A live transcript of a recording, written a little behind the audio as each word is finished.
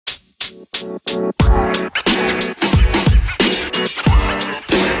Steven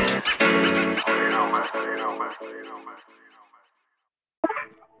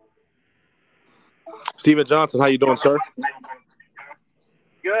Johnson, how you doing, sir?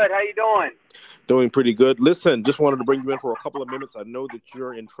 Good. How you doing? Doing pretty good. Listen, just wanted to bring you in for a couple of minutes. I know that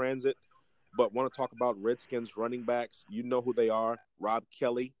you're in transit, but want to talk about Redskins running backs. You know who they are. Rob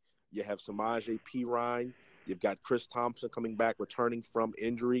Kelley. You have Samaje Perine. You've got Chris Thompson coming back, returning from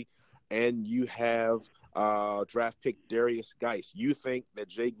injury. And you have draft pick Darius Geis. You think that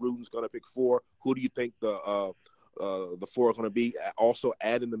Jay Gruden's going to pick 4. Who do you think the 4 are going to be? Also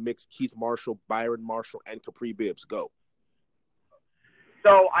add in the mix Keith Marshall, Byron Marshall, and Kapri Bibbs. Go.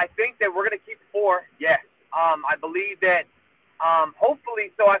 So I think that we're going to keep 4. Yes. I believe that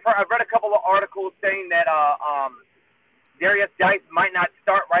hopefully. So I've read a couple of articles saying that Darius Geis might not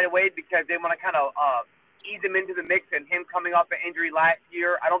start right away because they want to kind of ease him into the mix, and him coming off an injury last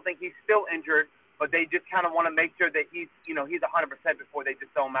year. I don't think he's still injured, but they just kind of want to make sure that he's 100% before they just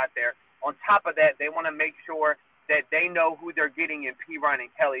throw him out there. On top of that, they want to make sure that they know who they're getting in Perine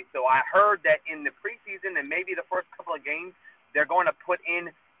and Kelley. So I heard that in the preseason and maybe the first couple of games, they're going to put in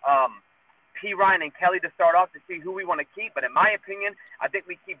Perine and Kelley to start off to see who we want to keep. But in my opinion, I think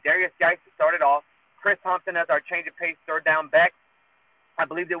we keep Darius Geis to start it off. Chris Thompson as our change of pace third down back. I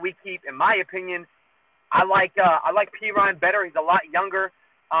believe that we keep, in my opinion, I like Perine better. He's a lot younger.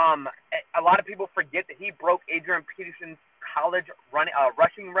 A lot of people forget that he broke Adrian Peterson's college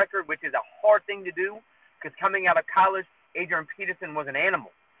rushing record, which is a hard thing to do because coming out of college, Adrian Peterson was an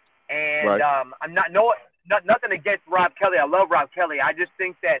animal. And right. I'm nothing against Rob Kelley. I love Rob Kelley. I just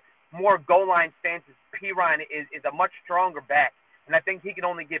think that more goal line stances, Perine is a much stronger back, and I think he can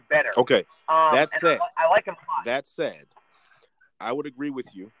only get better. Okay, that said, I like him a lot. That said, I would agree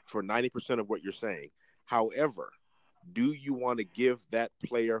with you for 90% of what you're saying. However, do you want to give that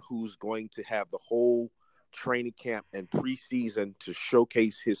player who's going to have the whole training camp and preseason to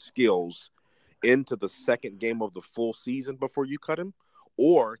showcase his skills into the second game of the full season before you cut him?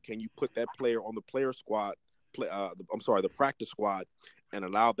 Or can you put that player on the the practice squad and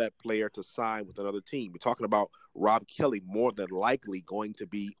allow that player to sign with another team? We're talking about Rob Kelley more than likely going to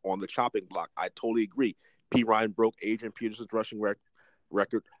be on the chopping block. I totally agree. Perine broke Adrian Peterson's rushing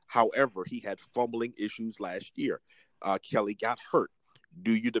record. However, he had fumbling issues last year. Kelley got hurt.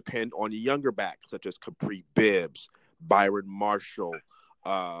 Do you depend on your younger backs such as Kapri Bibbs, Byron Marshall?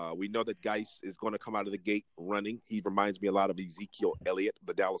 We know that Geis is going to come out of the gate running. He reminds me a lot of Ezekiel Elliott,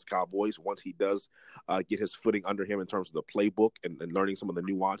 the Dallas Cowboys, once he does get his footing under him in terms of the playbook and learning some of the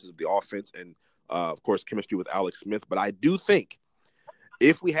nuances of the offense and, of course, chemistry with Alex Smith. But I do think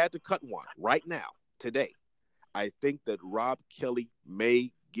if we had to cut one right now, today, I think that Rob Kelley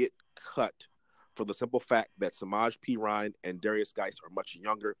may get cut for the simple fact that Samaje Perine and Darius Geis are much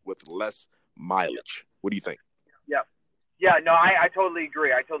younger with less mileage. What do you think? Yeah, no, I totally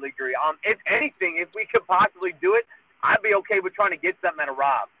agree. If anything, if we could possibly do it, I'd be okay with trying to get something out of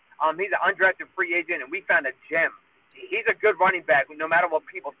Rob. He's an undrafted free agent, and we found a gem. He's a good running back, no matter what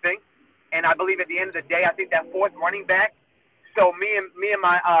people think. And I believe at the end of the day, I think that fourth running back. So me and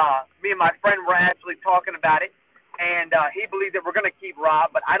my friend were actually talking about it, and he believes that we're going to keep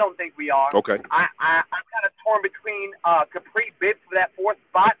Rob, but I don't think we are. Okay. I'm kind of torn between Kapri Bibbs for that fourth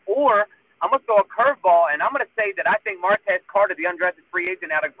spot, or I'm going to throw a curveball, and I'm going to say that I think Martez Carter, the undrafted free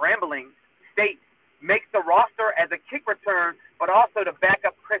agent out of Grambling State, makes the roster as a kick return, but also to back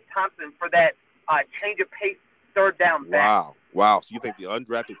up Chris Thompson for that change of pace third down back. Wow. So you think the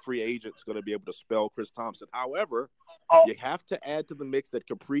undrafted free agent is going to be able to spell Chris Thompson. However, you have to add to the mix that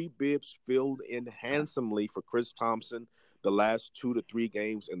Kapri Bibbs filled in handsomely for Chris Thompson the last 2 to 3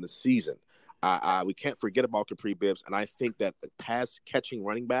 games in the season. We can't forget about Kapri Bibbs, and I think that the pass-catching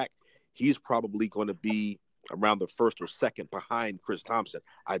running back, he's probably going to be around the first or second behind Chris Thompson.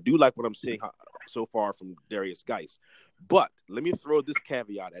 I do like what I'm seeing so far from Darius Geis. But let me throw this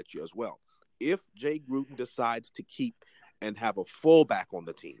caveat at you as well. If Jay Gruden decides to keep and have a fullback on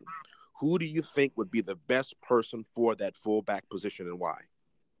the team, who do you think would be the best person for that fullback position and why?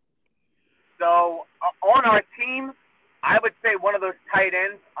 So on our team, I would say one of those tight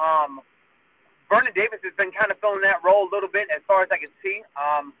ends. Vernon Davis has been kind of filling that role a little bit as far as I can see.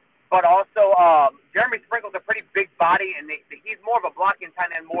 But also, Jeremy Sprinkle's a pretty big body, and he's more of a blocking tight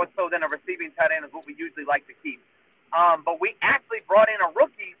end more so than a receiving tight end is what we usually like to keep. But we actually brought in a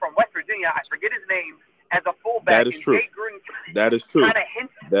rookie from West Virginia, I forget his name, as a fullback. That is true. That is true. Kind of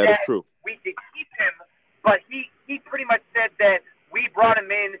hinted that we could keep him, but he pretty much said that we brought him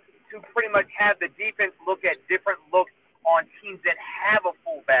in to pretty much have the defense look at different looks on teams that have a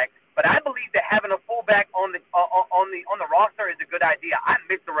fullback. But I believe that having a fullback on the roster is a good idea. I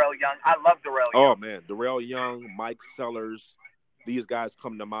miss the Darrell Young. I love Darrell Young. Oh, man, Darrell Young, Mike Sellers, these guys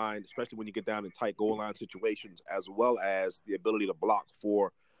come to mind, especially when you get down in tight goal line situations, as well as the ability to block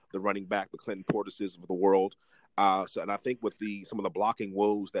for the running back, the Clinton Portises of the world. And I think with some of the blocking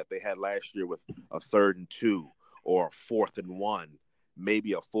woes that they had last year with a 3rd and 2 or a 4th and 1,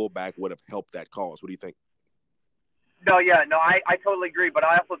 maybe a fullback would have helped that cause. What do you think? No, I totally agree, but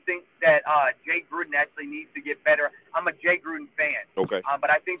I also think that Jay Gruden actually needs to get better. I'm a Jay Gruden fan, okay,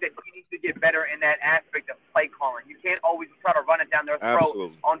 but I think that he needs to get better in that aspect of play calling. You can't always try to run it down their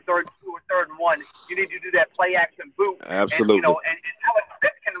throat on 3rd and 2 or 3rd and 1. You need to do that play action boot. Absolutely. And, and Alex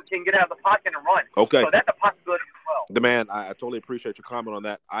Smith can get out of the pocket and run. Okay. So that's a possibility as well. The man, I totally appreciate your comment on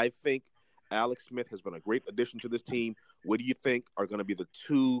that. I think Alex Smith has been a great addition to this team. What do you think are going to be the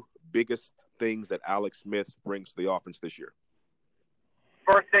 2 biggest things that Alex Smith brings to the offense this year?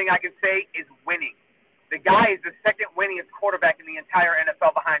 First thing I can say is winning. The guy is the 2nd winningest quarterback in the entire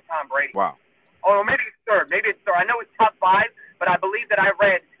NFL behind Tom Brady. Wow. Or maybe it's third. I know it's top 5, but I believe that I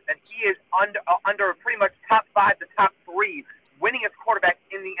read that he is under pretty much top 5 to top 3 winningest quarterback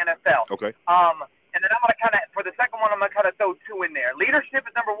in the NFL. Okay. And then I'm going to for the second one, I'm going to kind of throw 2 in there. Leadership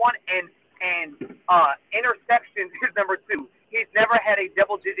is number 1, and interceptions is number 2. He's never had a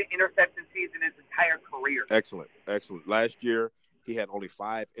double-digit interception season his entire career. Excellent. Last year, he had only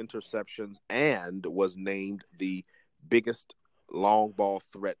 5 interceptions and was named the biggest long ball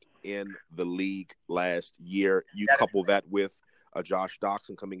threat in the league last year. You couple that with Josh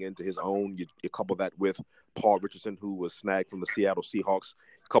Doctson coming into his own. You couple that with Paul Richardson, who was snagged from the Seattle Seahawks.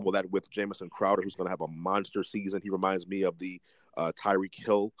 Couple that with Jamison Crowder, who's going to have a monster season. He reminds me of the Tyreek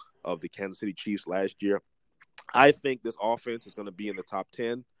Hill of the Kansas City Chiefs last year. I think this offense is going to be in the top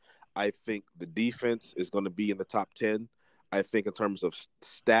 10. I think the defense is going to be in the top 10. I think in terms of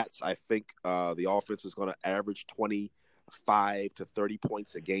stats, I think the offense is going to average 25 to 30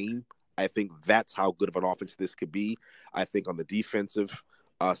 points a game. I think that's how good of an offense this could be. I think on the defensive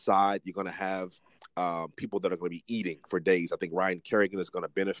side, you're going to have people that are going to be eating for days. I think Ryan Kerrigan is going to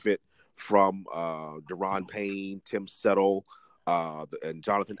benefit from Deron Payne, Tim Settle, and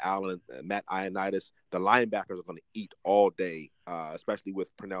Jonathan Allen and Matt Ioannidis. The linebackers are going to eat all day, especially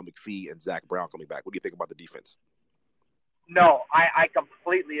with Pernell McPhee and Zach Brown coming back. What do you think about the defense? No, I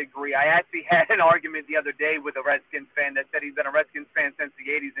completely agree. I actually had an argument the other day with a Redskins fan that said he's been a Redskins fan since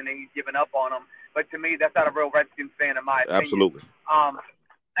the 80s and he's given up on them. But to me, that's not a real Redskins fan in my opinion. Absolutely.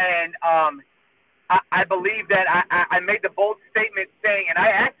 I believe that I made the bold statement saying, and I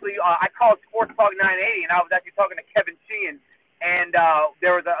actually I called Sports Talk 980, and I was actually talking to Kevin Sheehan, and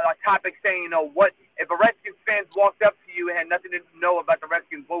there was a topic saying, what if a Redskins fan walked up to you and had nothing to know about the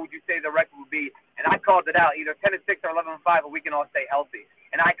Redskins, what would you say the record would be? And I called it out, either 10-6 or 11-5, but we can all stay healthy.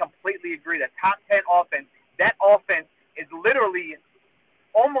 And I completely agree that top 10 offense, that offense is literally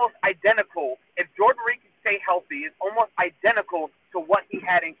almost identical. If Jordan Reed can stay healthy, it's almost identical to what he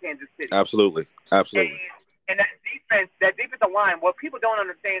had in Kansas City. Absolutely. And that defensive line, what people don't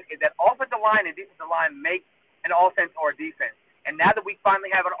understand is that offensive line and defensive line make an offense or a defense. And now that we finally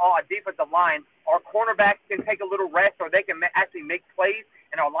have a defensive line, our cornerbacks can take a little rest, or they can actually make plays,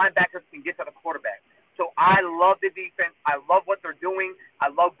 and our linebackers can get to the quarterback. So I love the defense. I love what they're doing. I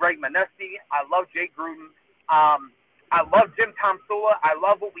love Greg Manusky. I love Jay Gruden. I love Jim Tomsula. I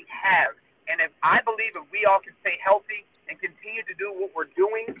love what we have. And I believe if we all can stay healthy and continue to do what we're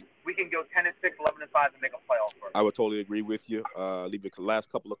doing, we can go 10-6, 11-5, and make a playoff. I would totally agree with you. Leave the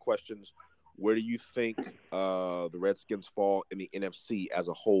last couple of questions. Where do you think the Redskins fall in the NFC as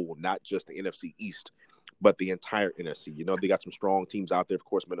a whole, not just the NFC East, but the entire NFC? You know, they got some strong teams out there. Of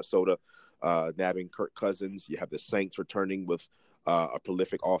course, Minnesota nabbing Kirk Cousins. You have the Saints returning with a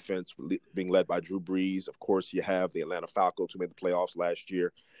prolific offense being led by Drew Brees. Of course, you have the Atlanta Falcons, who made the playoffs last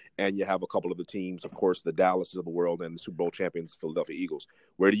year. And you have a couple of the teams, of course, the Dallases of the world and the Super Bowl champions, Philadelphia Eagles.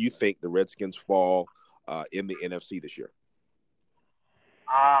 Where do you think the Redskins fall in the NFC this year?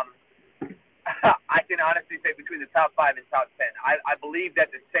 I can honestly say between the top 5 and top 10. I believe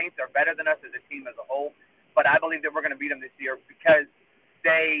that the Saints are better than us as a team as a whole, but I believe that we're going to beat them this year because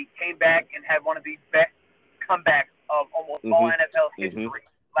they came back and had one of the best comebacks of almost all NFL history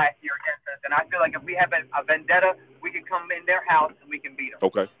last year against us. And I feel like if we have a vendetta, we can come in their house and we can beat them.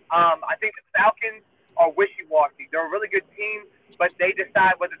 Okay. I think the Falcons are wishy-washy. They're a really good team, but they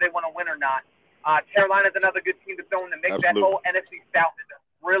decide whether they want to win or not. Carolina's another good team to throw in the mix. That whole NFC South is a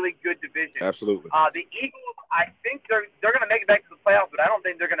really good division. Absolutely. The Eagles, I think they're going to make it back to the playoffs, but I don't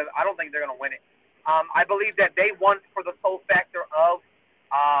think they're going to win it. I believe that they won for the sole factor of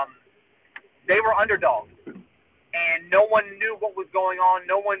they were underdogs, and no one knew what was going on.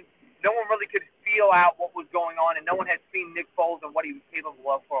 No one really could feel out what was going on, and no one had seen Nick Foles and what he was capable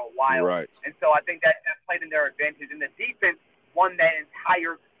of for a while. Right. And so I think that played in their advantage. And the defense won that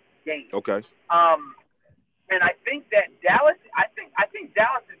entire game. Okay. And I think that Dallas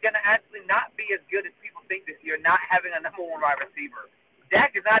is going to actually not be as good as people think this year, not having a number one wide receiver.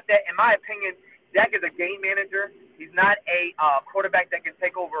 Dak is not that, in my opinion. Dak is a game manager. He's not a quarterback that can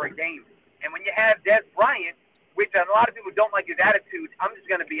take over a game. And when you have Dez Bryant, which a lot of people don't like his attitude, I'm just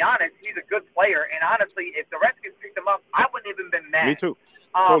going to be honest, he's a good player. And honestly, if the Redskins picked him up, I wouldn't even been mad. Me too.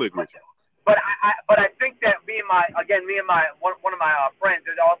 Totally agree. But I think that me and my one of my friends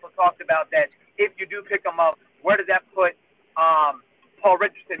has also talked about that. If you do pick him up, where does that put Paul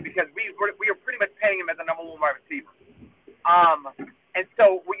Richardson? Because we are pretty much paying him as a number one wide receiver. And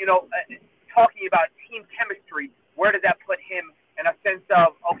so talking about team chemistry, where does that put him in a sense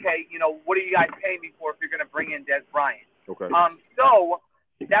of, okay, what are you guys paying me for if you're going to bring in Dez Bryant? Okay. So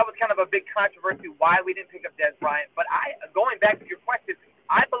that was kind of a big controversy why we didn't pick up Dez Bryant. But going back to your question,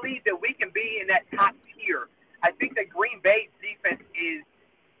 I believe that we can be in that top tier. I think that Green Bay's defense is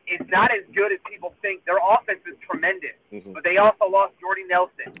not as good as people think. Their offense is tremendous, but they also lost Jordy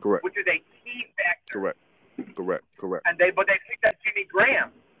Nelson, Correct. which is a key factor. Correct. And they picked up Jimmy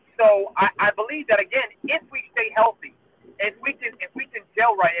Graham. So I believe that again, if we stay healthy, if we can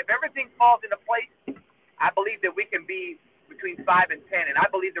gel right, if everything falls into place, I believe that we can be between 5 and 10, and I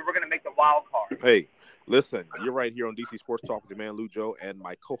believe that we're going to make the wild card. Hey, listen, you're right here on DC Sports Talk with your man Lujo and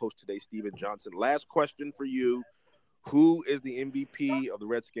my co-host today, Steven Johnson. Last question for you. Who is the MVP of the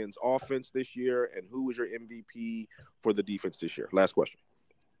Redskins offense this year, and who is your MVP for the defense this year? Last question.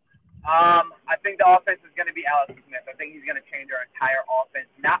 I think the offense is going to be Alex Smith. I think he's going to change our entire offense,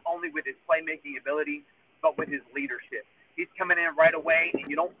 not only with his playmaking ability, but with his leadership. He's coming in right away, and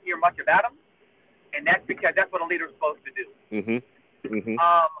you don't hear much about him, and that's because that's what a leader's supposed to do. And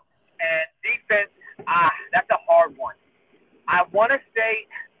defense, that's a hard one. I want to say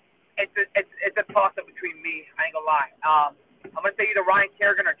it's a toss-up between me. I ain't gonna lie. I'm gonna say either Ryan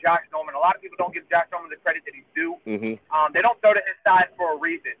Kerrigan or Josh Norman. A lot of people don't give Josh Norman the credit that he's due. They don't throw to his side for a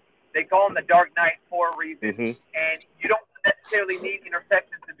reason. They call him the Dark Knight for a reason. And you don't necessarily need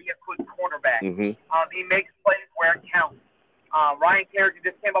interceptions to be a good cornerback. He makes plays where it counts. Ryan Kerrigan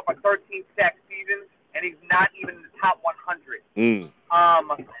just came up with 13 sack seasons, and he's not even in the top 100.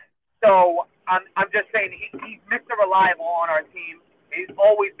 So I'm just saying he's Mr. Reliable on our team. He's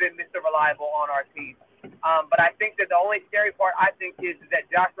always been Mr. Reliable on our team. But I think that the only scary part, I think, is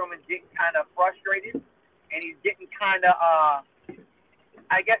that Josh Norman's getting kind of frustrated, and he's getting kind of,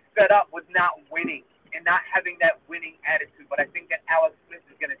 fed up with not winning and not having that winning attitude. But I think that Alex Smith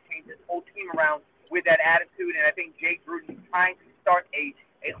is going to change his whole team around with that attitude, and I think Jay Gruden is trying to start a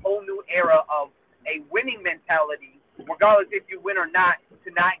whole new era of a winning mentality, regardless if you win or not,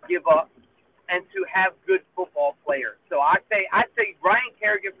 to not give up and to have good football players. So I say Ryan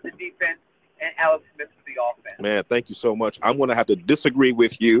Kerrigan for the defense and Alex Smith for the offense. Man, thank you so much. I'm going to have to disagree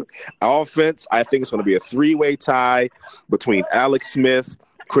with you. Offense, I think it's going to be a three-way tie between Alex Smith,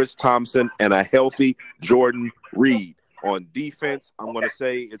 Chris Thompson, and a healthy Jordan Reed. On defense, I'm going to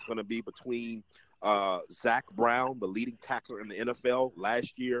say it's going to be between Zach Brown, the leading tackler in the NFL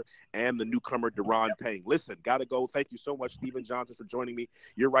last year, and the newcomer Deron Payne. Listen, got to go. Thank you so much, Steven Johnson, for joining me.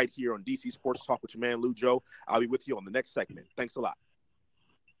 You're right here on DC Sports Talk with your man, Lujo. I'll be with you on the next segment. Thanks a lot.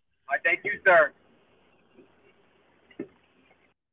 All right, thank you, sir.